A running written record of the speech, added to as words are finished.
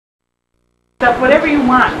Stuff, whatever you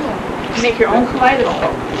want. Make your own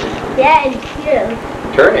kaleidoscope. Yeah, it's cute.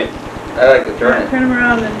 Turn it. I like to turn it. Turn them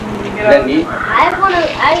around and you get Then out. neat. I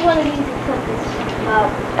want to use it to put this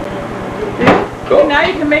Cool. Now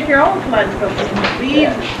you can make your own kaleidoscope.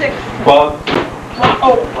 Leaves, sticks. Well,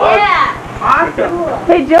 Yeah. Awesome.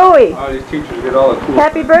 Hey, Joey. oh, these teachers get all the cool.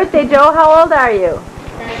 Happy birthday, Joe. How old are you?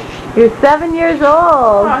 You're 7 years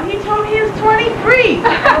old. Oh, he told me he was 23.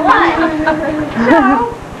 What?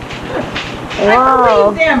 So, I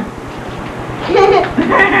Wow. believed him.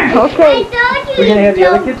 Okay. We're gonna have the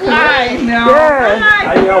other kids come I know. Sure.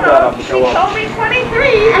 I yelled at him to He go up. told me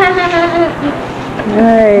 23.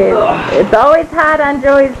 Alright. It's always hot on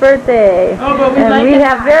Joey's birthday. Oh, but we And like we it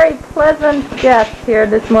have hot. very pleasant guests here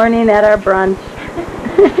this morning at our brunch.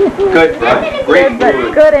 Good, great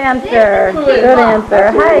food. Good answer. Good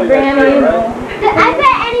answer. Hi, Granny. I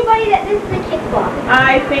bet anybody that this is a kickball.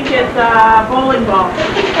 I think it's a bowling ball.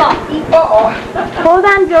 Kickball. See? Hold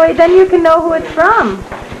on, Joey. Then you can know who it's from.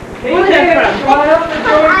 Who's that from?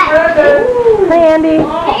 Hi, Andy.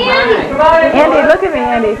 Hey, Andy. Andy, look at me,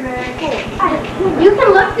 Andy. You can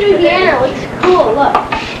look through here and it looks cool. Look.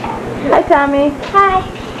 Hi, Tommy. Hi.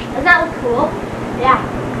 Doesn't that look cool? Yeah.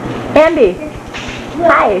 Andy.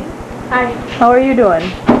 Hi. Hi. How are you doing?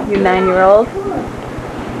 You 9-year-old?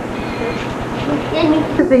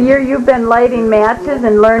 This is the year you've been lighting matches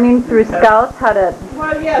and learning through Scouts how to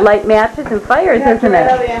Well, yeah. light matches and fires, You have to isn't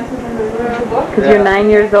write all it? the answers in the little book. Because you're 9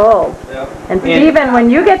 years old. And Stephen, when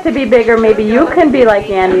you get to be bigger, maybe you can be like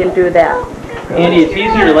Andy and do that. Andy, it's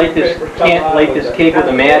easier to light this cake with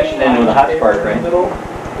a match than with a hot spark, right?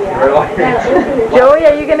 Joey,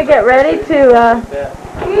 are you going to get ready to,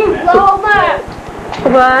 Blow 'em up.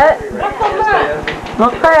 what?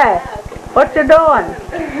 Okay. What you doing?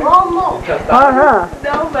 Blow 'em up. Uh-huh.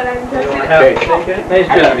 No, but I'm just... Okay. Nice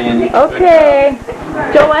job, Andy. Okay.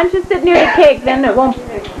 Joe, why don't you sit near the cake, then it won't...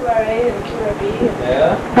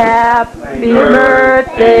 Happy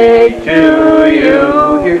birthday to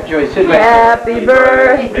you. Here, Joey, sit back. Happy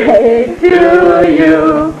birthday to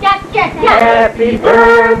you. Jack, Jack, Jack. Happy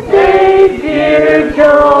birthday, dear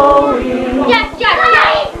Joey. Jack, Jack,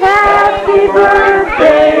 Jack. Happy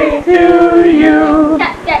birthday to you.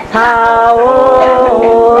 Jack, Jack. How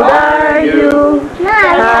old are you?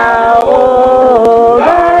 How old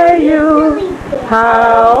are you?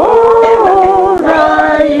 How old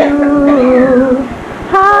are you?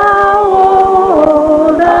 How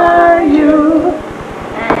old are you?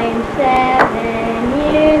 I'm 7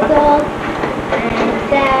 years old. I'm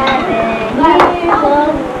 7 years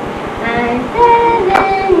old. I'm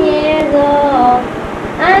 7 years old.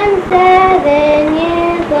 I'm 7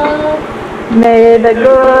 years old. May the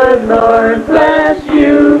good Lord bless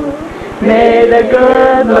you. May the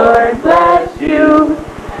good Lord bless you.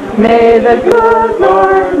 May the good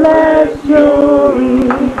Lord bless you.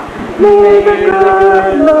 May the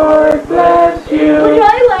good Lord bless But you.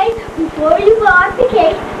 anyway, before you blow out the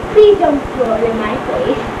cake, please don't throw it in my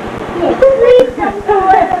face. Please don't throw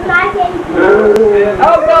it in my face.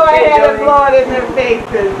 Oh, go ahead and blow it in their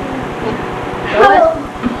faces.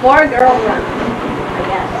 Four girls run, I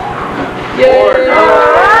guess.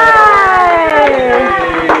 Yay!